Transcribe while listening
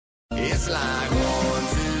It's like 1, 2,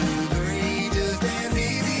 3, just as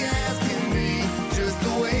easy as can be. Just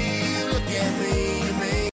the way you look at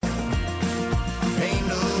me. Ain't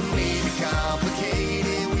no need to complicate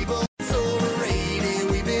it. We both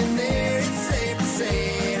overrated. We've been there, it's safe to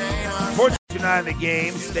say. It ain't our Sports tonight in the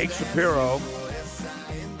game, Steak Shapiro.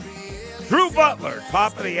 Drew Butler,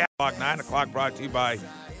 top of the hour, 9 o'clock, brought to you by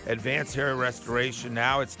Advanced Hair Restoration.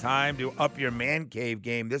 Now it's time to up your Man Cave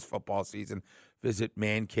game this football season. Visit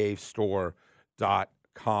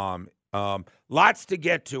mancavestore.com. Lots to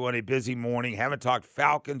get to on a busy morning. Haven't talked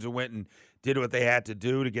Falcons, who went and did what they had to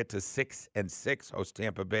do to get to 6-6. Host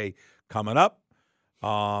Tampa Bay coming up.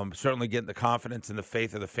 Certainly getting the confidence and the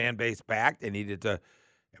faith of the fan base back. They needed to,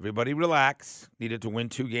 everybody relax, needed to win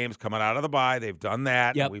 2 games coming out of the bye. They've done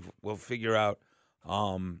that. Yep. We'll figure out,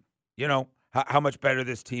 how much better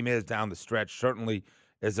this team is down the stretch. Certainly,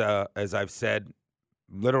 as I've said,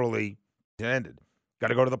 literally ended. Got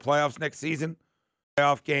to go to the playoffs next season.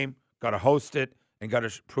 Playoff game. Got to host it and got to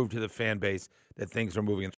prove to the fan base that things are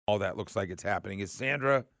moving. And all that looks like it's happening. Is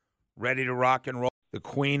Sandra ready to rock and roll? The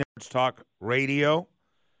queen of Sports Talk Radio,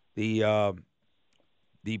 the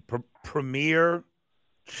premier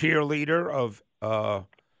cheerleader of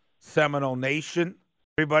Seminole Nation.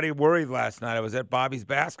 Everybody worried last night. I was at Bobby's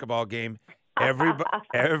basketball game.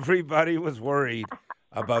 Everybody was worried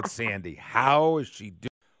about Sandy. How is she doing?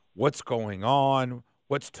 What's going on?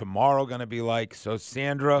 What's tomorrow going to be like? So,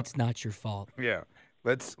 Sandra, It's not your fault. yeah,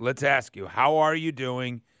 let's ask you. How are you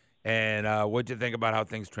doing? And what'd you think about how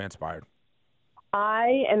things transpired?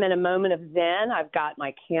 I am in a moment of zen. I've got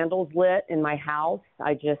my candles lit in my house.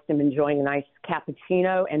 I just am enjoying a nice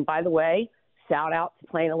cappuccino. And by the way, shout out to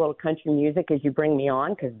playing a little country music as you bring me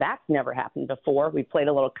on, because that's never happened before. We played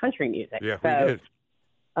a little country music. Yeah, so, we did.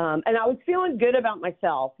 And I was feeling good about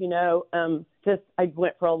myself. I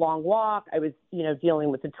went for a long walk. I was,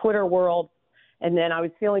 dealing with the Twitter world. And then I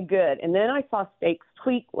was feeling good. And then I saw Steak's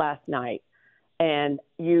tweet last night. And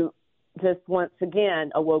you just once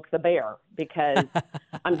again awoke the bear, because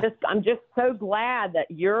I'm just so glad that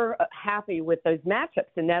you're happy with those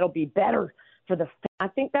matchups, and that'll be better for the. I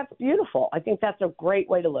think that's beautiful. I think that's a great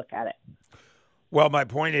way to look at it. Well, my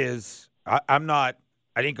point is, I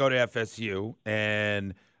didn't go to FSU,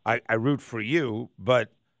 and I root for you,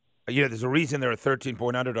 but there's a reason they're a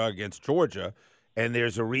 13-point underdog against Georgia, and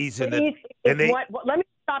there's a reason let me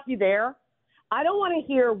stop you there. I don't want to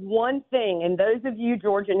hear one thing, and those of you,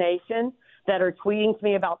 Georgia Nation, that are tweeting to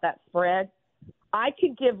me about that spread, I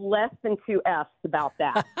could give less than 2 Fs about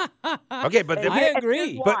that. Okay, but I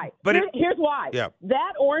agree. Here's why. Here's why. Yeah.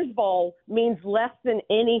 That Orange Bowl means less than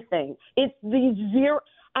anything. It's the zero.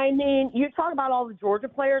 I mean, you talk about all the Georgia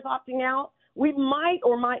players opting out. We might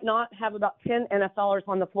or might not have about 10 NFLers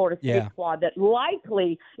on the Florida State squad that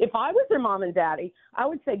likely, if I was their mom and daddy, I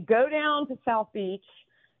would say go down to South Beach,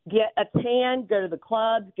 get a tan, go to the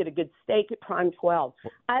clubs, get a good steak at Prime 12.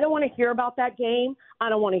 I don't want to hear about that game. I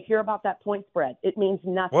don't want to hear about that point spread. It means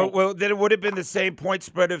nothing. Well, then it would have been the same point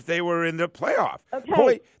spread if they were in the playoff. Okay.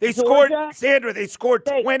 Boy, they scored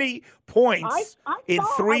 20 points in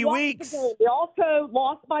 3 weeks. They also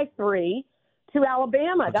lost by 3 to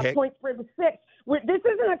Alabama. Okay. That point spread was 6. This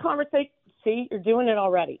isn't a conversation. See, you're doing it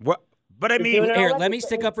already. What? But I mean, Here, let me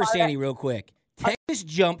stick up for Sandy real quick. Texas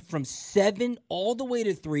jumped from 7 all the way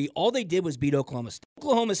to 3. All they did was beat Oklahoma State.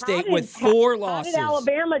 Oklahoma State with 4 losses. How did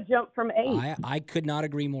Alabama jump from 8? I could not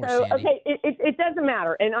agree more, So, Sandy. okay, it doesn't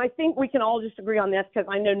matter. And I think we can all just agree on this, because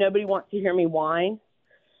I know nobody wants to hear me whine.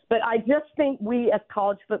 But I just think we as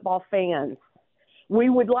college football fans, we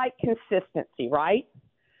would like consistency, right?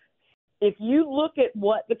 If you look at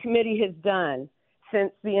what the committee has done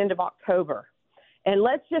since the end of October, and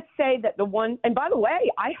let's just say that and by the way,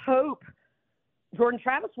 I hope Jordan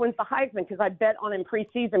Travis wins the Heisman, because I bet on him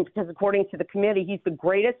preseason, because according to the committee, he's the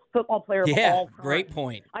greatest football player of all time. Great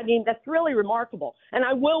point. I mean, that's really remarkable. And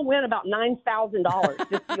I will win about $9,000,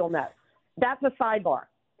 just so you'll know. That's a sidebar.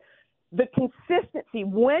 The consistency,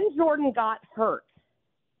 when Jordan got hurt,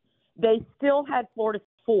 they still had Florida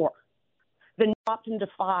 4. Then dropped him to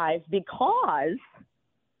 5 because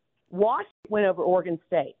Washington went over Oregon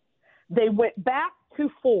State. They went back to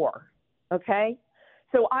 4, okay?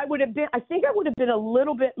 So I think I would have been a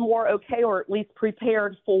little bit more okay, or at least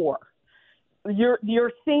prepared for. You're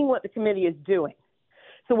seeing what the committee is doing.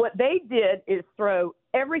 So what they did is throw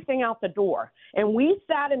everything out the door. And we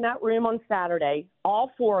sat in that room on Saturday,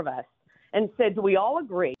 all 4 of us, and said, do we all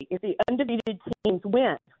agree if the undefeated teams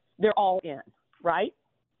win, they're all in, right?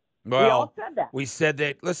 Well, we all said that. We said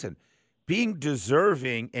that, listen, being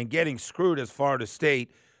deserving and getting screwed as Florida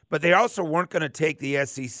State, but they also weren't going to take the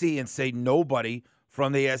SEC and say nobody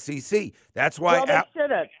from the SEC. That's why they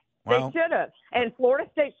should have. They Well, they should have. And Florida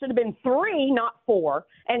State should have been 3, not 4.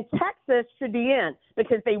 And Texas should be in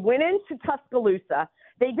because they went into Tuscaloosa.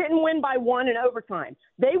 They didn't win by 1 in overtime.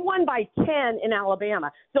 They won by 10 in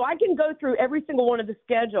Alabama. So I can go through every single one of the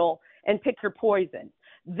schedule and pick your poison.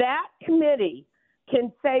 That committee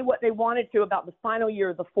can say what they wanted to about the final year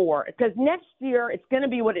of the 4, because next year it's going to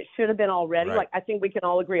be what it should have been already. Right. Like, I think we can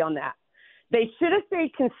all agree on that. They should have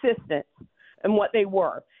stayed consistent in what they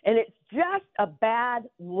were. And it's just a bad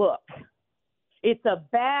look. It's a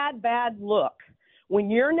bad, bad look when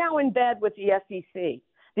you're now in bed with the SEC.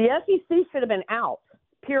 The SEC should have been out,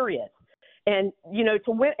 period. And,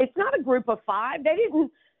 to win, it's not a group of 5. They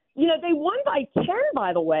didn't, they won by 10,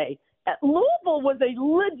 by the way. Louisville was a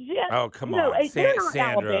legit. Oh, come on, they're not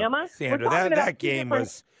Sandra. Alabama. Sandra, that game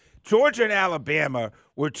was. Georgia and Alabama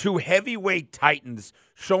were 2 heavyweight titans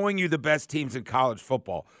showing you the best teams in college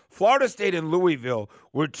football. Florida State and Louisville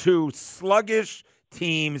were 2 sluggish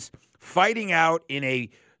teams fighting out in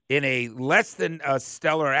a less than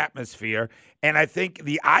stellar atmosphere. And I think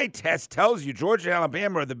the eye test tells you Georgia and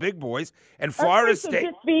Alabama are the big boys, and Florida State.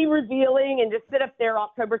 Just be revealing and just sit up there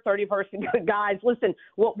October 31st and go, guys, listen,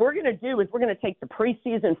 what we're going to do is we're going to take the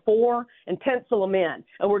preseason 4 and pencil them in,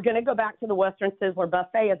 and we're going to go back to the Western Sizzler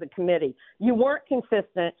buffet as a committee. You weren't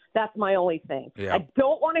consistent. That's my only thing. Yeah. I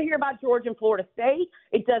don't want to hear about Georgia and Florida State.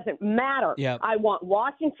 It doesn't matter. Yep. I want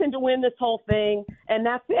Washington to win this whole thing, and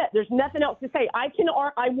that's it. There's nothing else to say. I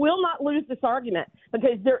will not lose this argument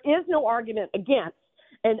because there is no argument against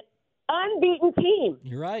an unbeaten team.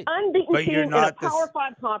 You're right. Unbeaten But team you're in not a Power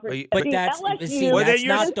 5 conference. But beat that's LSU, Well, then that's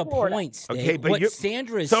you're not just the Florida. point, Steve. Okay, but what you're-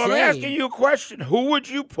 Sandra is So saying. I'm asking you a question. Who would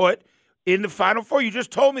you put in the Final Four? You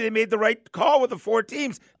just told me they made the right call with the 4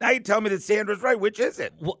 teams. Now you tell me that Sandra's right. Which is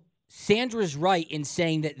it? Well, Sandra's right in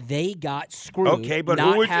saying that they got screwed. Okay, but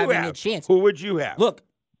not who would you having have? a chance. Who would you have? Look,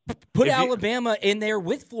 put If you- Alabama in there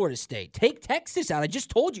with Florida State. Take Texas out. I just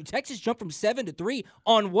told you, Texas jumped from 7 to 3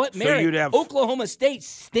 on what So merit? you'd have- Oklahoma State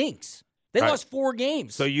stinks. They Right. lost 4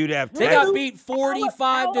 games. So you'd have They Texas. got beat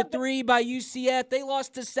 45 to 3 by UCF. They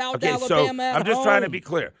lost to South Okay, so Alabama at I'm just trying to home. be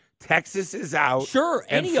clear. Texas is out. Sure,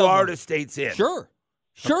 and any of Florida them. State's in. Sure.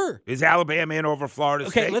 Is Alabama in over Florida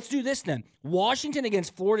Okay, State? let's do this then. Washington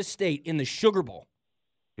against Florida State in the Sugar Bowl.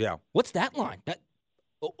 Yeah. What's that line?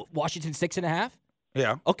 Washington 6.5?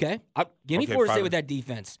 Yeah. Okay. Give me Okay, Florida State fine. with that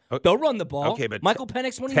defense. Okay. They'll run the ball. Okay, but Michael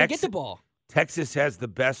Penix won't even get the ball. Texas has the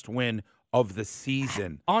best win of the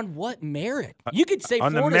season. On what merit? You could say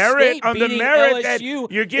On the Florida merit, State on the beating merit that LSU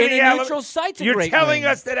you're giving in a neutral site's a You're great telling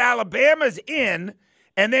win. us that Alabama's in,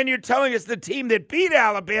 and then you're telling us the team that beat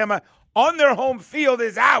Alabama on their home field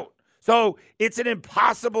is out. So it's an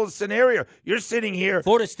impossible scenario. You're sitting here.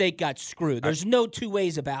 Florida State got screwed. There's no 2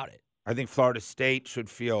 ways about it. I think Florida State should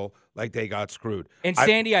feel like they got screwed. And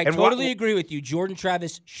Sandy, I and totally agree with you. Jordan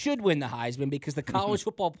Travis should win the Heisman because the College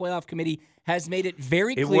Football Playoff Committee has made it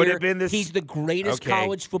very It clear would have been this- he's the greatest Okay.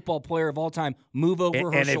 college football player of all time. Move over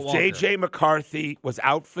And Herschel if Walker. J.J. McCarthy was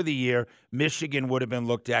out for the year, Michigan would have been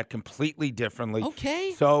looked at completely differently.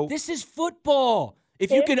 Okay. So this is football. If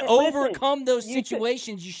you can Listen, overcome those you should-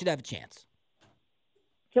 situations, you should have a chance.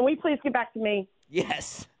 Can we please get back to me?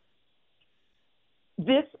 Yes.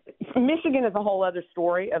 This Michigan is a whole other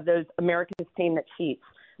story of those America's team that cheats.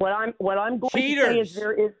 What I'm going to say is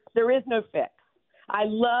there is no fix. I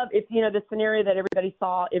love if the scenario that everybody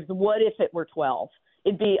saw is what if it were 12?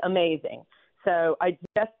 It'd be amazing. So I'm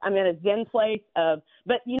in a zen place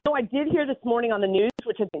but I did hear this morning on the news,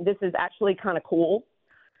 which I think this is actually kind of cool.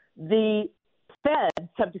 The Feds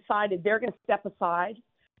have decided they're going to step aside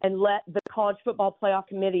and let the College Football Playoff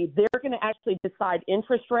Committee, they're going to actually decide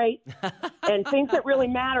interest rate and things that really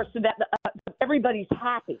matter so that everybody's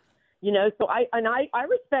happy. So I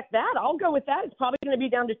respect that. I'll go with that. It's probably going to be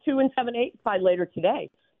down to 2 7/8 by later today.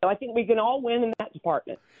 So I think we can all win in that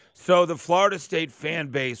department. So the Florida State fan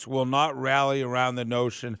base will not rally around the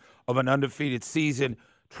notion of an undefeated season,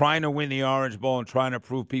 trying to win the Orange Bowl and trying to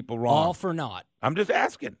prove people wrong. All for naught. I'm just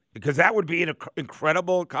asking because that would be an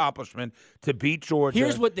incredible accomplishment to beat Georgia.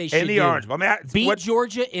 Here's what they should in the do. Orange Bowl. Beat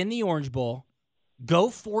Georgia in the Orange Bowl, go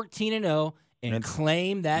 14-0, and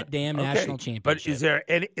claim that damn national championship. But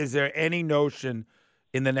is there any notion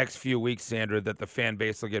in the next few weeks, Sandra, that the fan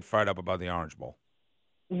base will get fired up about the Orange Bowl?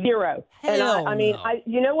 0. Hell and no.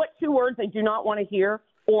 you know what 2 words I do not want to hear?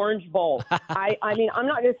 Orange Bowl. I'm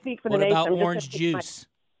not going to speak for the What nation. about I'm just orange gonna speak juice?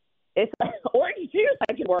 It's orange juice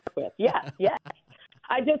I can work with. Yeah.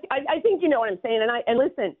 I think you know what I'm saying. And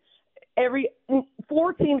listen,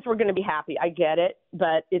 4 teams were going to be happy. I get it,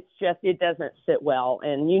 but it doesn't sit well.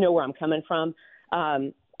 And you know where I'm coming from.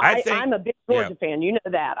 I'm a big Georgia fan. You know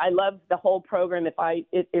that. I love the whole program.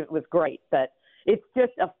 It was great, but it's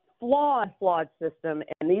just a flawed system,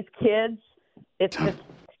 and these kids, it's just.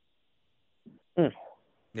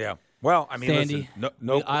 Yeah. Well, I mean, Sandy, listen,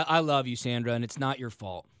 no. I love you, Sandra, and it's not your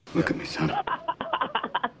fault. Look at me, son.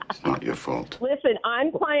 It's not your fault. Listen,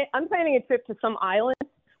 I'm planning a trip to some island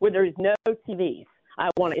where there's no TVs. I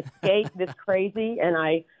want to escape this crazy, and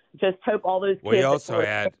I just hope all those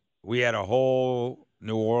kids. We had a whole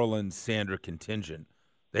New Orleans Sandra contingent.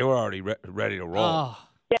 They were already ready to roll. Oh,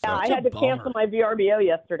 yeah, I had to cancel my VRBO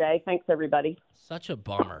yesterday. Thanks, everybody. Such a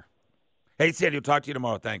bummer. Hey, Sandy, we'll talk to you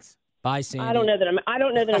tomorrow. Thanks. Bye, Sandy. I don't know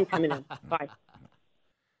that I'm coming in. Bye.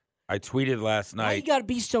 I tweeted last night. Why you gotta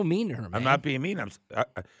be so mean to her, man? I'm not being mean.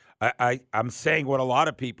 I'm saying what a lot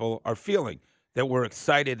of people are feeling, that we're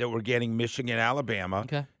excited that we're getting Michigan, Alabama,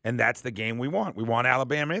 Okay. and that's the game we want. We want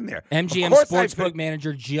Alabama in there. MGM Sportsbook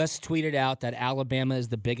manager just tweeted out that Alabama is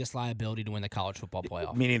the biggest liability to win the college football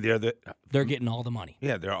playoff. Meaning They're getting all the money.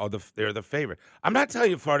 Yeah, they're the favorite. I'm not telling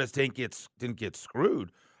you Florida State didn't get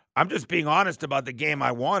screwed. I'm just being honest about the game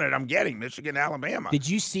I wanted. I'm getting Michigan, Alabama. Did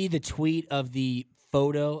you see the tweet of the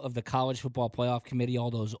photo of the college football playoff committee,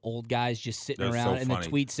 all those old guys just sitting They're around, so and funny. the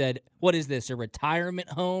tweet said, "What is this, a retirement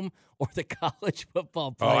home or the college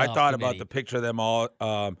football playoff Oh, I thought committee?" about the picture of them all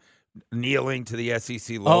kneeling to the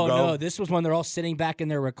SEC Oh, logo. no, this was when they're all sitting back in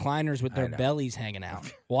their recliners with their bellies hanging out,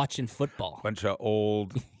 watching football. Bunch of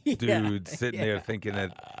old dudes sitting there thinking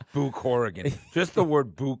that Boo Corrigan. Oh, Just the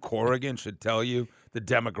word Boo Corrigan should tell you the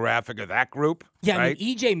demographic of that group. Yeah, right? I mean,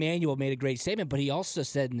 E.J. Manuel made a great statement, but he also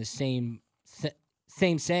said in the same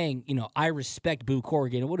saying, I respect Boo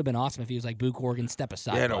Corrigan. It would have been awesome if he was like, Boo Corrigan, step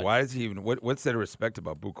aside. Yeah, no, bud." why is he even what's there to respect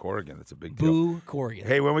about Boo Corrigan? That's a big deal. Boo Corrigan.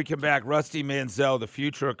 Hey, when we come back, Rusty Manziel, the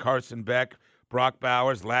future of Carson Beck, Brock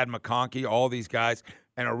Bowers, Ladd McConkey, all these guys,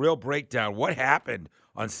 and a real breakdown. What happened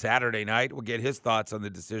on Saturday night? We'll get his thoughts on the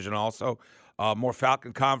decision also. More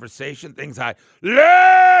Falcon conversation, things I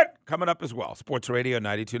learned coming up as well. Sports Radio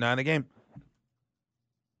 92.9 The Game.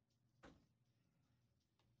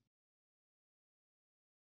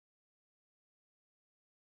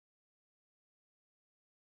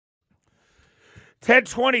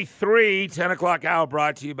 $10:23, 10 o'clock hour,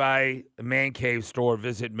 brought to you by the Man Cave Store.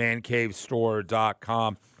 Visit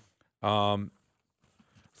mancavestore.com.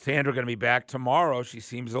 Sandra going to be back tomorrow. She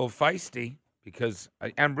seems a little feisty because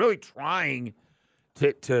I'm really trying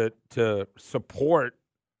to support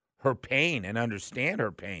her pain and understand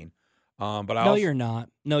her pain. But You're not.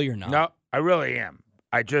 No, you're not. No, I really am.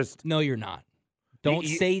 No, you're not. Don't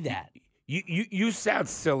say that. You sound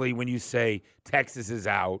silly when you say Texas is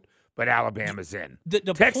out, but Alabama's in. The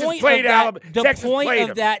Texas point played of that, Alabama. the Texas point played of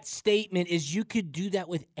them. that statement is you could do that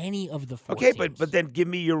with any of the four Okay, teams. but then give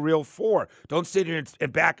me your real four. Don't sit here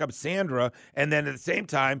and back up Sandra, and then at the same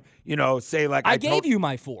time, say like I gave you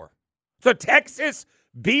my four. So Texas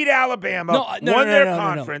beat Alabama, No, won their no.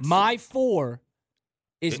 conference. My four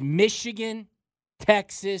is Michigan,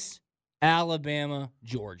 Texas, Alabama,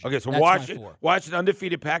 Georgia. Okay, so That's watch my it. four. Watch an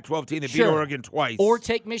undefeated Pac-12 team that beat Sure. Oregon twice. Or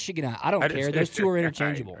take Michigan out. I don't I care. just- Those two are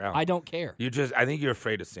interchangeable. Yeah. I don't care. I think you're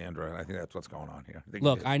afraid of Sandra, and I think that's what's going on here.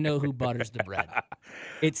 Look, I know who butters the bread.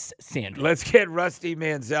 It's Sandra. Let's get Rusty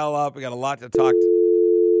Manziel up. We got a lot to talk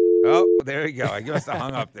to. Oh, there you go. I must have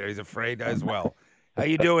hung up there. He's afraid as well. How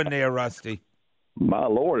you doing there, Rusty? My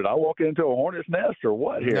Lord, did I walk into a hornet's nest or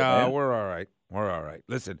what here, No, man? we're all right. We're all right.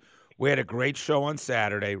 Listen, we had a great show on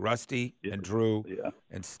Saturday, Rusty and Drew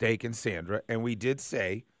and Steak and Sandra, and we did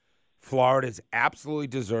say Florida is absolutely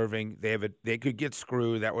deserving. They could get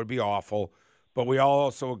screwed. That would be awful. But we all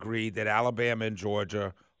also agreed that Alabama and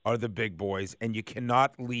Georgia are the big boys, and you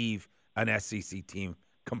cannot leave an SEC team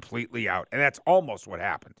completely out. And that's almost what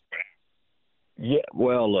happened. Yeah,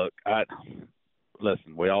 well, look,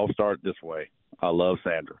 listen, we all start this way. I love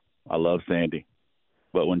Sandra. I love Sandy.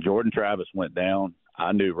 But when Jordan Travis went down,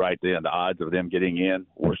 I knew right then the odds of them getting in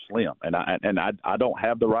were slim. And I don't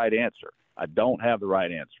have the right answer. I don't have the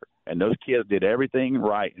right answer. And those kids did everything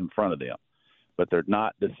right in front of them. But they're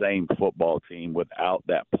not the same football team without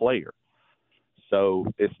that player. So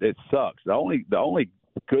it sucks. The only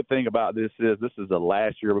good thing about this is the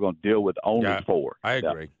last year we're going to deal with only four. I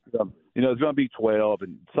agree. It's going to be 12,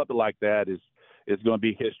 and something like that is going to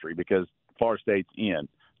be history because Florida State's in,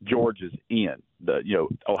 Georgia's in,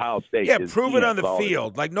 Ohio State. Yeah, is prove in. it on the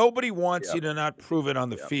field. Like nobody wants you to not prove it on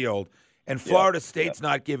the field, and Florida State's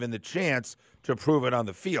not given the chance to prove it on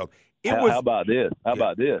the field. How about this?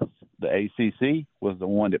 The ACC was the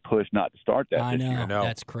one that pushed not to start that I this year. know.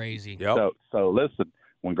 That's crazy. Yep. So listen,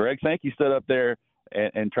 when Greg Sankey stood up there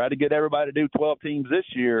and tried to get everybody to do 12 teams this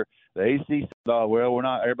year, the ACC thought,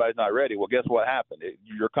 everybody's not ready. Well, guess what happened?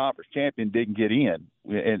 Your conference champion didn't get in,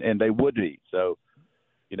 and they would be. So,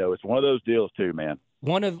 it's one of those deals too, man.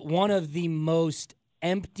 One of the most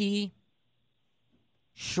empty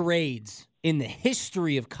charades in the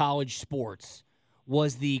history of college sports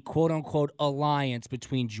was the quote-unquote alliance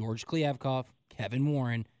between George Kliavkoff, Kevin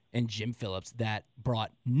Warren, and Jim Phillips that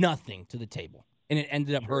brought nothing to the table, and it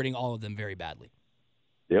ended up hurting all of them very badly.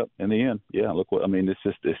 Yep. In the end, yeah. Look what I mean. It's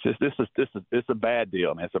a bad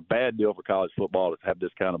deal, man. It's a bad deal for college football to have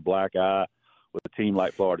this kind of black eye with a team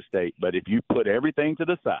like Florida State. But if you put everything to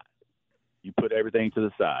the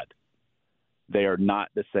side, they are not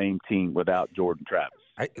the same team without Jordan Travis.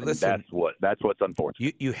 Listen, that's what's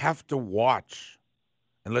unfortunate. You have to watch,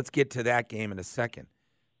 and let's get to that game in a second.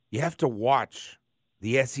 You have to watch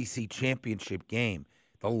the SEC championship game,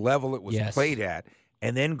 the level it was played at,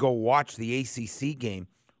 and then go watch the ACC game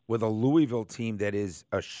with a Louisville team that is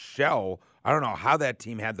a shell. I don't know how that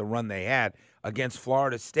team had the run they had against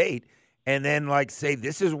Florida State, and then say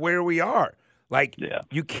this is where we are.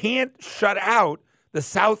 You can't shut out the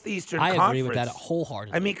Southeastern Conference. I agree with that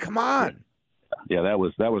wholeheartedly. I mean, come on. Yeah, that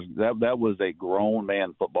was a grown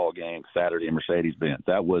man football game Saturday in Mercedes-Benz.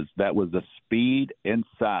 That was the speed and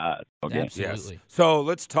size game. Absolutely. Yes. So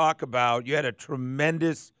let's talk about, you had a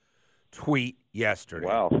tremendous tweet yesterday.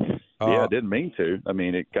 Wow. Yeah, I didn't mean to. I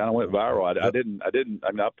mean, it kind of went viral. I didn't. I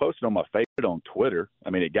mean, I posted on my favorite on Twitter. I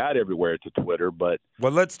mean, it got everywhere to Twitter, but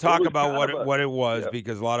well, let's talk about what it was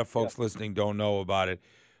because a lot of folks listening don't know about it.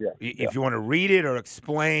 Yeah. If you want to read it or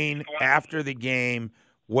explain after the game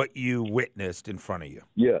what you witnessed in front of you.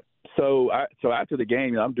 Yeah. So after the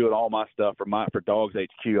game, I'm doing all my stuff for Dogs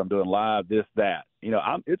HQ. I'm doing live, this, that.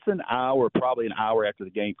 It's probably an hour after the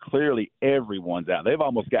game. Clearly, everyone's out. They've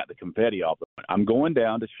almost got the confetti off. I'm going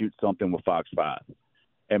down to shoot something with Fox 5.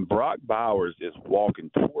 And Brock Bowers is walking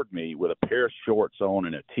toward me with a pair of shorts on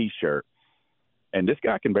and a T-shirt. And this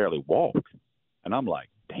guy can barely walk. And I'm like,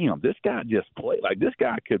 damn, this guy just played. This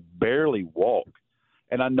guy could barely walk.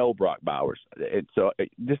 And I know Brock Bowers. And so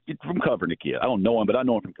just from covering the kid. I don't know him, but I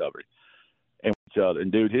know him from covering.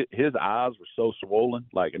 And dude, his eyes were so swollen.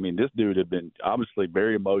 This dude had been obviously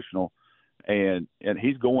very emotional. And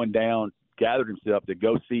he's going down, gathered himself to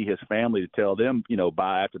go see his family to tell them,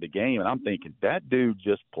 bye after the game. And I'm thinking, that dude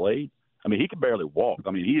just played. He could barely walk.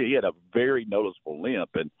 He had a very noticeable limp.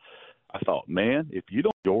 And I thought, man, if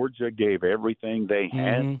Georgia gave everything they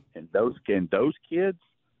had, and those kids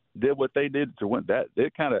did what they did to win that,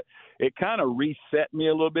 it kind of reset me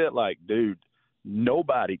a little bit. Dude,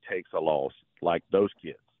 nobody takes a loss like those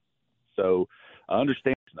kids. So I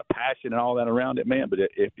understand the passion and all that around it, man. But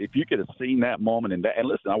if you could have seen that moment and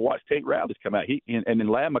listen, I watched Tate Rowley's come out. And then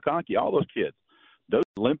Ladd McConkey, all those kids, those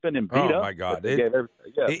limping and beat up. Oh my God!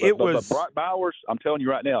 But Brock Bowers, I'm telling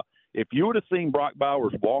you right now, if you would have seen Brock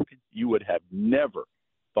Bowers walking, you would have never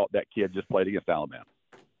thought that kid just played against Alabama.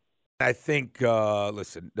 I think,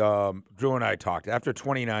 listen, Drew and I talked. After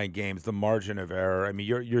 29 games, the margin of error,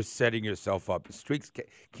 you're setting yourself up. The streaks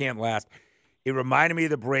can't last. It reminded me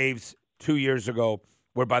of the Braves 2 years ago,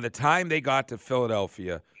 where by the time they got to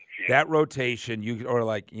Philadelphia, that rotation,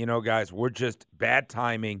 guys, we're just bad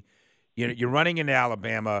timing. You're running into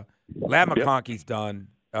Alabama. Ladd McConkey's done.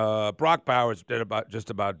 Brock Bowers just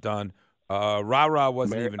about done. Ra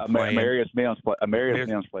wasn't even playing. Marius Mims play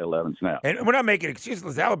 11 snaps. And we're not making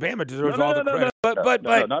excuses. Alabama deserves all the credit. But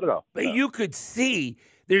not at all. But you could see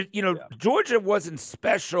there. Georgia wasn't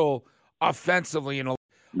special offensively,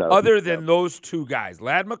 other than those two guys,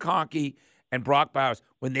 Ladd McConkey and Brock Bowers.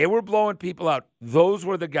 When they were blowing people out, those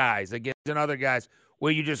were the guys against other guys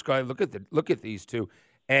where you just go, look at these two.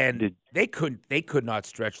 And they could not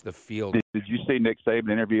stretch the field. Did you see Nick Saban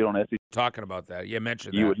interviewed on SEC? Talking about that,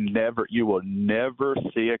 mentioned you that. You will never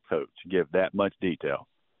see a coach give that much detail.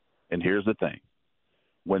 And here's the thing: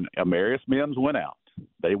 when Amarius Mims went out,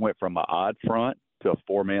 they went from an odd front to a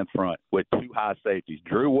four-man front with two high safeties.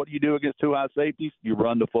 Drew, what do you do against two high safeties? You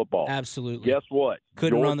run the football. Absolutely. Guess what?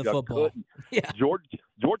 Couldn't run the football. Yeah.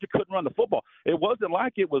 Georgia couldn't run the football. It wasn't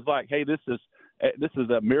like it was like, hey, this is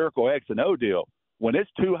a miracle X and O deal. When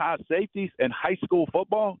it's two high safeties in high school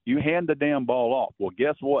football, you hand the damn ball off. Well,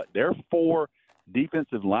 guess what? Their four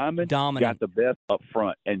defensive linemen got the best up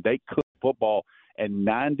front, and they cooked football. And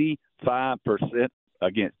 95%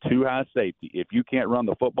 against two high safety. If you can't run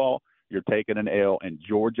the football, you're taking an L. And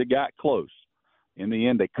Georgia got close. In the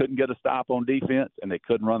end, they couldn't get a stop on defense, and they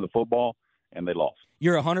couldn't run the football, and they lost.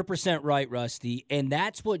 You're 100% right, Rusty, and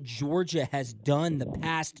that's what Georgia has done the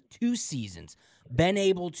past 2 seasons. Been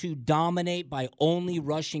able to dominate by only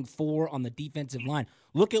rushing 4 on the defensive line.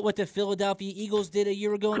 Look at what the Philadelphia Eagles did a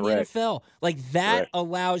year ago in the NFL. That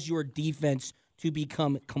allows your defense to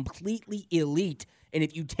become completely elite. And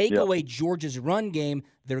if you take Yep. away Georgia's run game,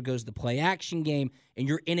 there goes the play action game, and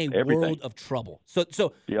you're in a Everything. world of trouble.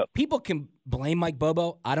 So Yep. people can blame Mike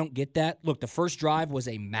Bobo. I don't get that. Look, the first drive was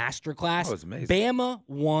a masterclass. Oh, it was amazing. Bama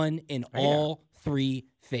won in all 3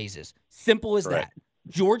 phases. Simple as Correct. that.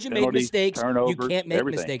 Georgia made Penalties, mistakes. You turnovers, can't make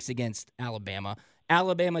everything. mistakes against Alabama.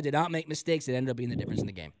 Alabama did not make mistakes. It ended up being the difference in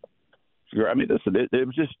the game. I mean, listen, it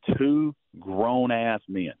was just 2 grown-ass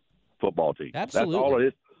men football team. Absolutely. That's all it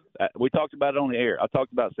is. We talked about it on the air. I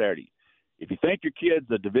talked about Saturday. If you think your kid's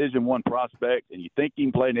a Division I prospect and you think he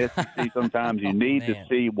can play in the SEC sometimes, you need to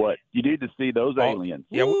see those aliens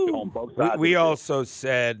Yeah, on both sides. we of the also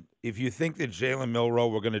said if you think that Jalen Milroe,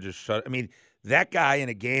 we're going to just shut. I mean, that guy in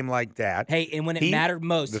a game like that. Hey, and when it mattered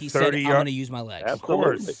most, the he said, I'm 30-yard going to use my legs.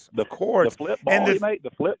 Absolutely. Of course. The flip ball And he made,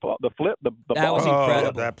 the That was ball.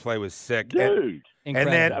 incredible. That play was sick. Dude.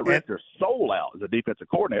 Incredible. then- That ripped your soul out as a defensive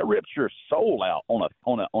coordinator. It rips your soul out on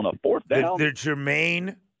a fourth down. The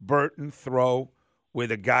Jermaine Burton throw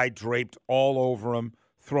with a guy draped all over him,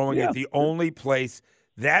 throwing Yeah. it the only place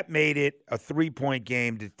that made it a 3-point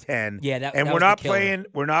game to 10. Yeah, that and that we're was the not killer. playing.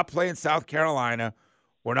 We're not playing South Carolina.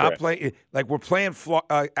 We're not Correct. playing like we're playing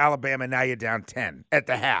Alabama. Now you're down 10 at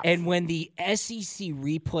the half. And when the SEC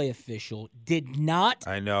replay official did not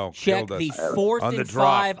I know check killed the us. 4th On the and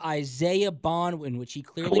drop. 5 Isaiah Bond, in which he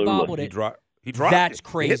clearly Clueless. bobbled He it, dropped. He dropped. That's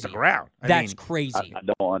it. He hit the crazy. ground. that's crazy.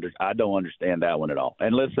 I don't understand that one at all.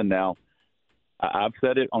 And listen now, I've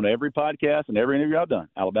said it on every podcast and every interview I've done.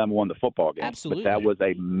 Alabama won the football game. Absolutely. But that was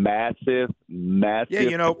a massive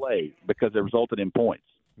play because it resulted in points.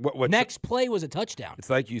 What's Next play was a touchdown. It's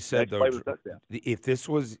like you said, Next though. play was a touchdown. If this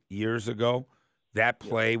was years ago, that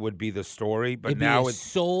play would be the story. But It'd be now a it's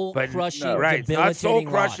soul-crushing, right. It's not soul debilitating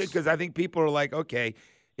crushing loss. because I think people are like, okay,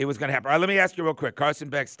 it was going to happen. All right, let me ask you real quick: Carson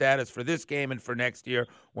Beck's status for this game and for next year.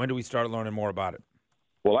 When do we start learning more about it?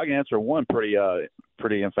 Well, I can answer one pretty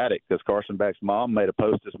emphatic because Carson Beck's mom made a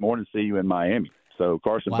post this morning, see you in Miami. So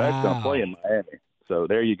Carson Beck's going to play in Miami. So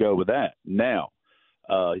there you go with that. Now,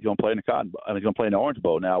 he's going to play in the he's going to play in the Orange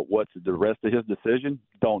Bowl. Now, what's the rest of his decision?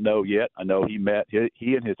 Don't know yet. I know he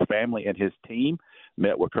and his family and his team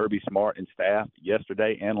met with Kirby Smart and staff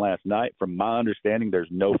yesterday and last night. From my understanding, there's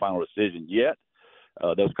no final decision yet.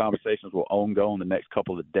 Those conversations will ongoing the next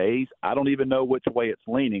couple of days. I don't even know which way it's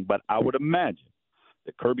leaning, but I would imagine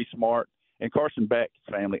that Kirby Smart and Carson Beck's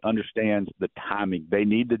family understands the timing. They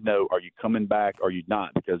need to know, are you coming back or are you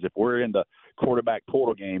not? Because if we're in the quarterback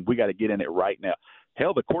portal game, we got to get in it right now.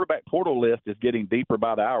 Hell, the quarterback portal list is getting deeper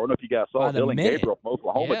by the hour. I don't know if you guys saw By the Dylan minute. Gabriel from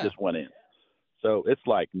Oklahoma Yeah. just went in. So it's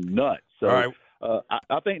like nuts. So All right.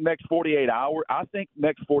 I think next 48 hours,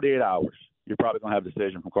 you're probably going to have a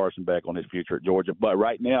decision from Carson Beck on his future at Georgia. But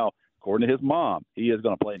right now, according to his mom, he is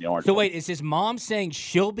going to play in the Orange So Bowl. wait, is his mom saying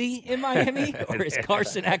she'll be in Miami, or is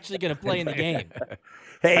Carson actually going to play in the game?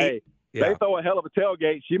 Hey, yeah. they throw a hell of a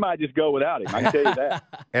tailgate. She might just go without him. I can tell you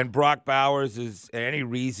that. And Brock Bowers, is any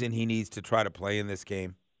reason he needs to try to play in this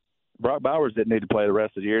game? Brock Bowers didn't need to play the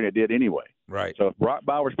rest of the year, and it did anyway. Right. So if Brock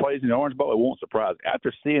Bowers plays in the Orange Bowl, it won't surprise me.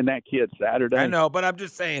 After seeing that kid Saturday, I know, but I'm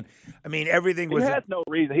just saying. I mean, everything he was. has no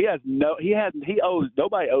reason.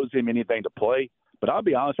 Nobody owes him anything to play. But I'll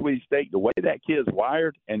be honest with you, State, the way that kid's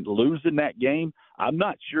wired and losing that game, I'm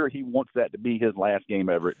not sure he wants that to be his last game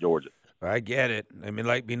ever at Georgia. I get it. I mean,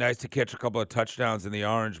 like, be nice to catch a couple of touchdowns in the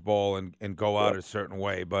Orange Bowl and go out a certain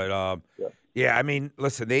way. But yeah, I mean,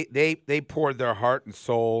 listen, they poured their heart and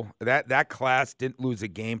soul. That class didn't lose a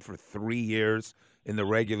game for 3 years in the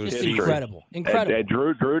regular Just season. incredible. And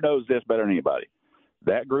Drew knows this better than anybody.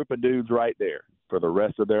 That group of dudes right there, for the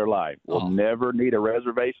rest of their life, will never need a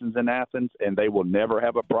reservations in Athens, and they will never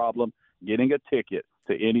have a problem getting a ticket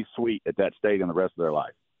to any suite at that stadium the rest of their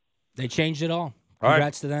life. They changed it all. All right.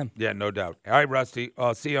 Congrats to them. Yeah, no doubt. All right, Rusty.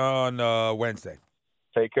 I'll see you on Wednesday.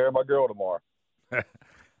 Take care of my girl tomorrow.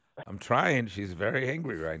 I'm trying. She's very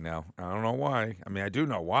angry right now. I don't know why. I mean, I do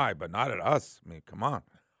know why, but not at us. I mean, come on.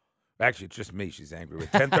 Actually, it's just me she's angry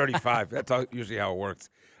with. 10:35. That's usually how it works.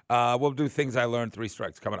 We'll do things I learned. 3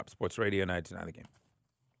 strikes coming up. Sports Radio 929 The Game.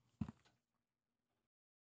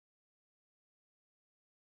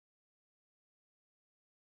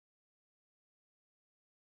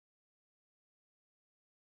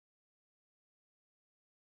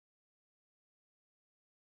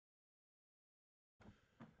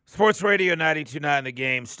 Sports Radio 92.9 The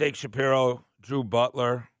Game. Steak Shapiro, Drew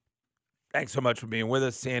Butler. Thanks so much for being with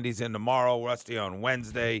us. Sandy's in tomorrow. Rusty on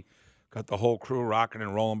Wednesday. Got the whole crew rocking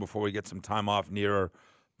and rolling before we get some time off nearer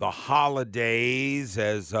the holidays.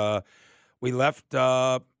 As we left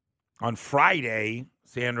on Friday,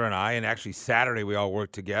 Sandra and I, and actually Saturday we all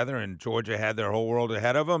worked together, and Georgia had their whole world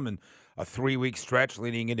ahead of them, and a 3-week stretch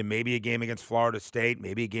leading into maybe a game against Florida State,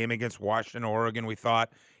 maybe a game against Washington, Oregon, we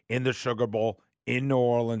thought, in the Sugar Bowl, in New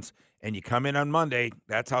Orleans. And you come in on Monday,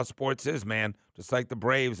 that's how sports is, man. Just like the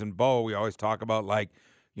Braves and Bo, we always talk about, like,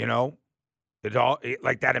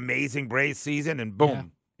 like that amazing Braves season, and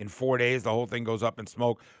boom, in 4 days, the whole thing goes up in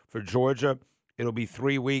smoke. For Georgia, it'll be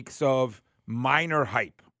 3 weeks of minor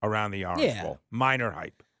hype around the Orange Bowl. Minor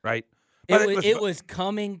hype, right? But it was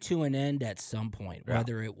coming to an end at some point,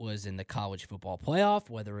 whether it was in the college football playoff,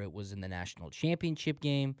 whether it was in the national championship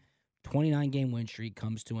game. 29-game win streak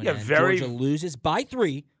comes to an end. Georgia loses by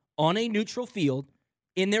 3 on a neutral field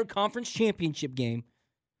in their conference championship game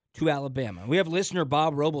to Alabama. We have listener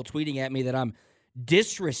Bob Roble tweeting at me that I'm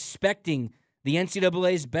disrespecting the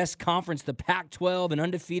NCAA's best conference, the Pac-12, and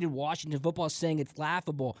undefeated Washington football, saying it's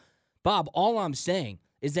laughable. Bob, all I'm saying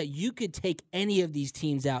is that you could take any of these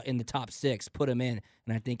teams out in the top 6, put them in,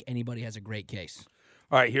 and I think anybody has a great case.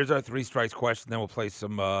 All right, here's our 3 strikes question, then we'll play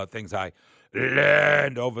some things I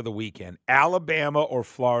learned over the weekend. Alabama or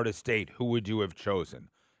Florida State, who would you have chosen?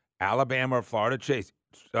 Alabama or Florida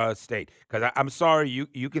State? Because I'm sorry,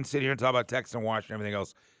 you can sit here and talk about Texas and Washington and everything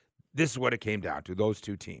else. This is what it came down to, those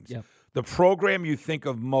 2 teams. Yep. The program you think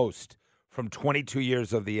of most from 22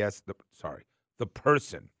 years of the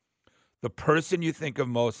person you think of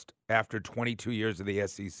most after 22 years of the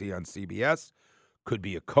SEC on CBS could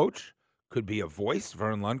be a coach, could be a voice,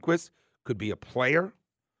 Vern Lundquist, could be a player.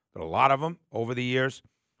 There are a lot of them over the years.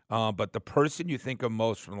 But the person you think of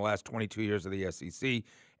most from the last 22 years of the SEC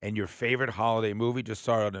and your favorite holiday movie, just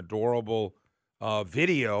saw an adorable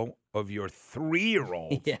video of your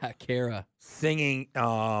 3-year-old. Yeah, Kara. Singing.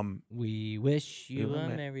 We wish you a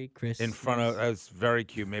Merry Christmas. In front of, that's very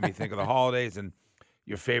cute. Made me think of the holidays and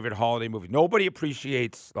your favorite holiday movie. Nobody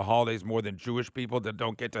appreciates the holidays more than Jewish people that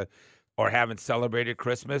don't get to or haven't celebrated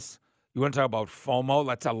Christmas. You want to talk about FOMO?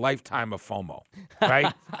 That's a lifetime of FOMO,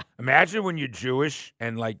 right? Imagine when you're Jewish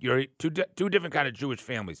and like you're two different kind of Jewish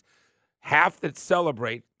families. Half that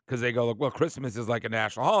celebrate because they go, well, Christmas is like a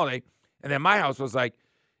national holiday. And then my house was like,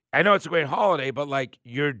 I know it's a great holiday, but like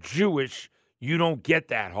you're Jewish, you don't get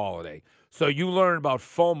that holiday. So you learn about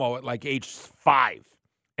FOMO at like age 5,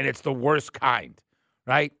 and it's the worst kind,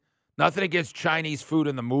 right? Nothing against Chinese food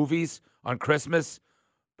in the movies on Christmas,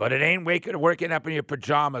 but it ain't working up in your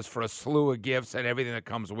pajamas for a slew of gifts and everything that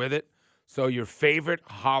comes with it. So your favorite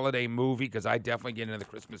holiday movie, because I definitely get into the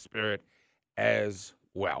Christmas spirit as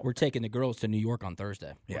well. We're taking the girls to New York on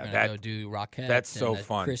Thursday. We're going to go do Rockettes. That's so and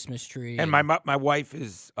fun. Christmas tree. And my wife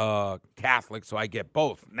is Catholic, so I get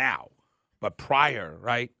both now. But prior,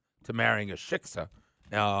 right, to marrying a shiksa.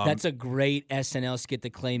 That's a great SNL skit, the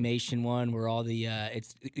claymation one, where all the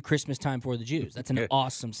it's Christmas time for the Jews. That's an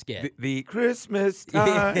awesome skit. The Christmas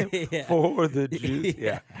time for the Jews.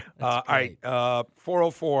 Yeah. All right.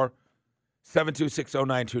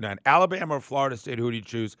 404-726-0929. Alabama or Florida State, who do you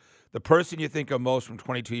choose? The person you think of most from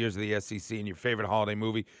 22 years of the SEC and your favorite holiday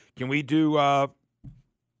movie. Can we do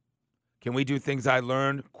things I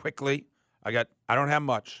learned quickly? I don't have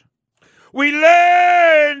much. We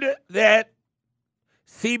learned that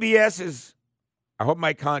CBS is, I hope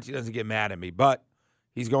Mike Conti doesn't get mad at me, but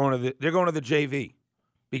they're going to the JV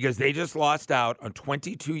because they just lost out on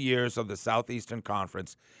 22 years of the Southeastern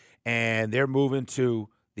Conference, and they're moving to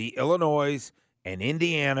the Illinois and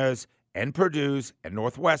Indianas and Purdue's and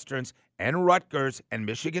Northwesterns and Rutgers and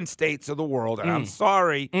Michigan States of the world. And I'm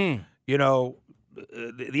sorry, the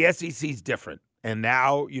SEC's different. And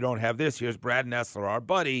now you don't have this. Here's Brad Nessler, our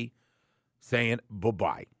buddy, saying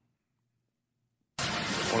bye-bye.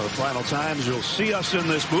 One of the final times you'll see us in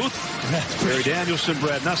this booth. Barry Danielson,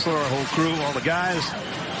 Brad Nessler, our whole crew, all the guys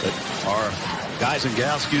that are guys and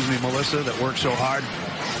gals, Melissa, that work so hard,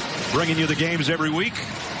 bringing you the games every week.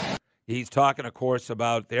 He's talking, of course,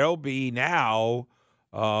 about there'll be now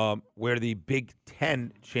where the Big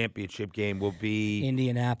Ten championship game will be.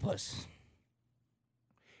 Indianapolis.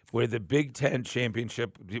 Where the Big Ten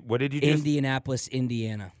championship, what did you just? Indianapolis,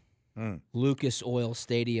 Indiana. Lucas Oil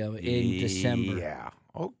Stadium in December. Yeah,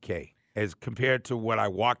 okay. As compared to what I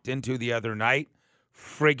walked into the other night,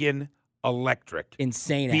 friggin' electric.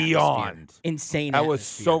 Insane Beyond. atmosphere. Insane That was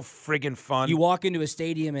atmosphere. so friggin' fun. You walk into a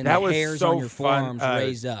stadium and that the was hairs so on your fun. forearms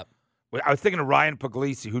raise up. I was thinking of Ryan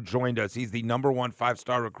Puglisi, who joined us. He's the number 1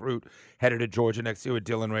 5-star recruit headed to Georgia next year with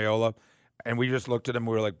Dylan Raiola. And we just looked at him.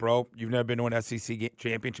 We were like, bro, you've never been to an SEC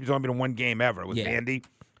championship. He's only been to one game ever with Andy.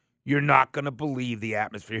 You're not going to believe the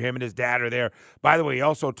atmosphere. Him and his dad are there. By the way, he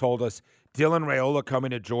also told us Dylan Raiola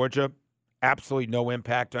coming to Georgia, absolutely no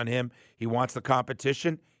impact on him. He wants the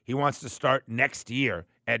competition. He wants to start next year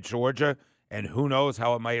at Georgia. and who knows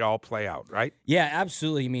how it might all play out, right? Yeah,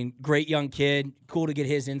 absolutely. I mean, great young kid. Cool to get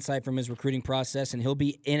his insight from his recruiting process, and he'll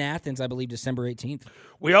be in Athens, I believe, December 18th.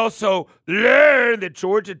 We also learned that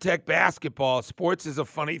Georgia Tech basketball, sports is a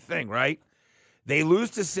funny thing, right? They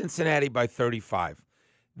lose to Cincinnati by 35.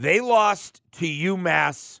 They lost to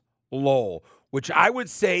UMass Lowell, which I would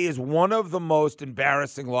say is one of the most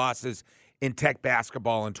embarrassing losses in Tech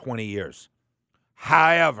basketball in 20 years.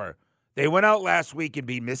 However, they went out last week and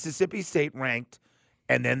beat Mississippi State ranked,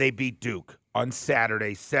 and then they beat Duke on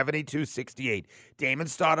Saturday, 72-68. Damon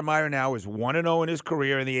Stoudemire now is 1-0 in his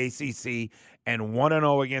career in the ACC and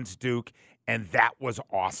 1-0 against Duke, and that was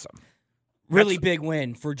awesome. Really big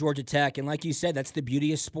win for Georgia Tech, and like you said, that's the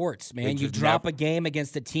beauty of sports, man. You drop a game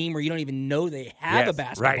against a team where you don't even know they have a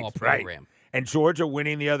basketball program. Right. And Georgia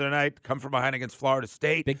winning the other night, come from behind against Florida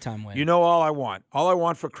State. Big time win. You know all I want. All I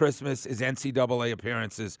want for Christmas is NCAA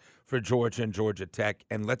appearances for Georgia and Georgia Tech,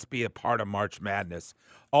 and let's be a part of March Madness.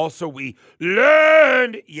 Also, we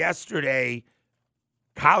learned yesterday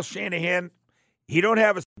Kyle Shanahan, he don't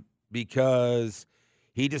have a because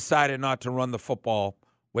he decided not to run the football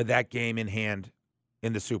with that game in hand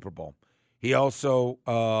in the Super Bowl. He also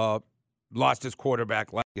lost his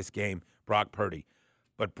quarterback last this game, Brock Purdy.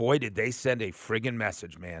 But, boy, did they send a friggin'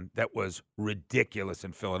 message, man. That was ridiculous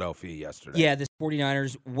in Philadelphia yesterday. Yeah, the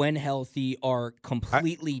 49ers, when healthy, are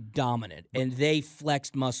completely dominant, and they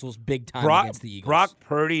flexed muscles big time against the Eagles. Brock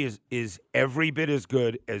Purdy is every bit as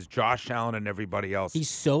good as Josh Allen and everybody else.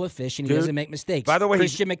 He's so efficient. He doesn't make mistakes. By the way,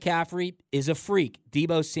 Christian McCaffrey is a freak.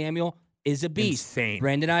 Debo Samuel is a beast. Insane.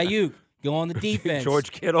 Brandon Ayuk, go on the defense.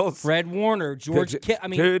 George Kittle. Fred Warner, I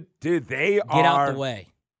mean, dude, they get out the way.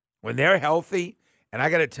 When they're healthy, and I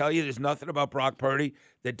got to tell you, there's nothing about Brock Purdy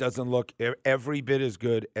that doesn't look every bit as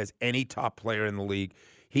good as any top player in the league.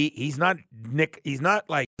 He's not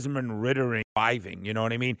like Desmond Ritter reviving, you know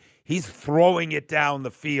what I mean? He's throwing it down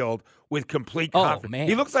the field with complete confidence. Man.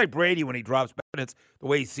 He looks like Brady when he drops back. It's the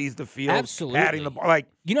way he sees the field, Absolutely. patting the ball. Like,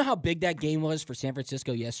 you know how big that game was for San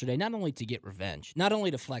Francisco yesterday? Not only to get revenge, not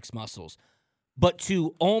only to flex muscles, but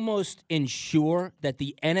to almost ensure that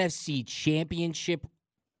the NFC Championship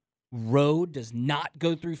road does not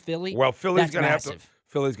go through Philly. Well, Philly's going to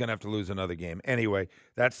have to lose another game. Anyway,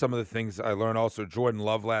 that's some of the things I learned. Also, Jordan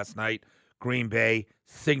Love last night, Green Bay,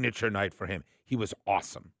 signature night for him. He was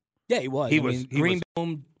awesome. Yeah, he was. Green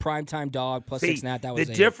Bay primetime dog plus 6.5. That was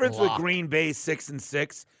the difference with Green Bay's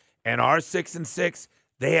 6-6 and our 6-6.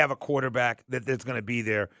 They have a quarterback that's going to be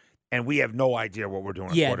there, and we have no idea what we're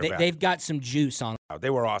doing. Yeah, they've got some juice on. They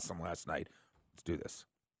were awesome last night. Let's do this.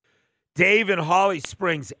 Dave in Holly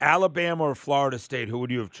Springs, Alabama or Florida State, who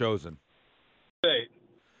would you have chosen? State.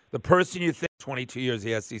 The person you think 22 years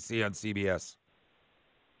the SEC on CBS.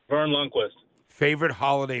 Vern Lundquist. Favorite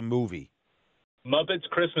holiday movie? Muppets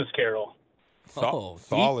Christmas Carol.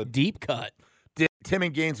 Solid. Deep cut. Tim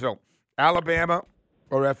in Gainesville, Alabama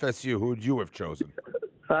or FSU, who would you have chosen?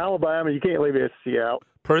 Alabama. You can't leave SEC out.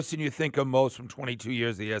 Person you think of most from 22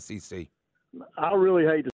 years the SEC? I really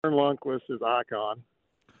hate to Vern Lundquist as icon.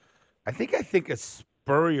 I think of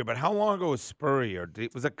Spurrier, but how long ago was Spurrier?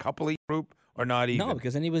 Was it a couple of group or not even? No,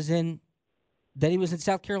 because then he was in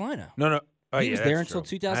South Carolina. No. He was there until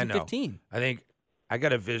 2015. I think I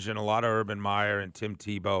got a vision, a lot of Urban Meyer and Tim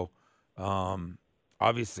Tebow.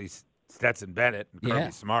 Obviously, Stetson Bennett and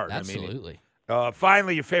Kirby Smart. Absolutely.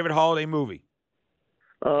 Finally, your favorite holiday movie?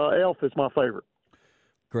 Elf is my favorite.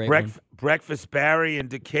 Great Breakfast Barry in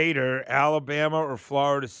Decatur, Alabama or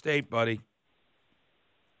Florida State, buddy?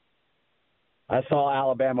 I saw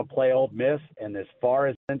Alabama play Ole Miss, and as far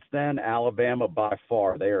as since then, Alabama by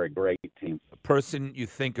far. They are a great team. The person you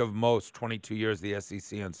think of most, 22 years, the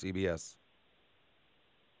SEC on CBS.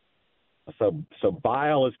 So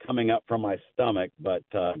bile is coming up from my stomach, but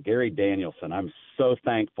Gary Danielson, I'm so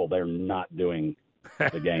thankful they're not doing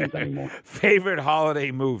the games anymore. Favorite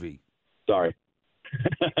holiday movie? Sorry.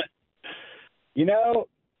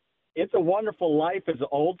 It's a Wonderful Life is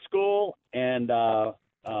old school, and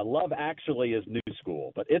Love Actually is new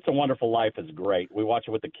school, but It's a Wonderful Life is great. We watch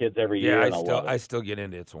it with the kids every year. I still get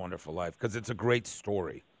into It's a Wonderful Life because it's a great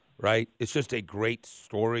story, right? It's just a great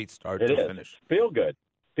story, start to finish. Feel good.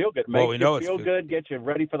 Makes you feel good, get you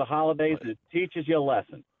ready for the holidays. It teaches you a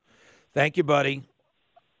lesson. Thank you, buddy.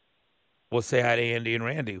 We'll say hi to Andy and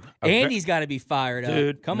Randy. Andy's got to be fired up.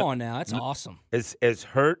 Dude, Come on now. That's awesome. As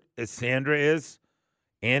hurt as Sandra is,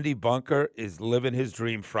 Andy Bunker is living his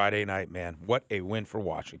dream Friday night, man. What a win for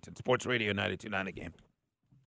Washington. Sports Radio 92.9 A Game.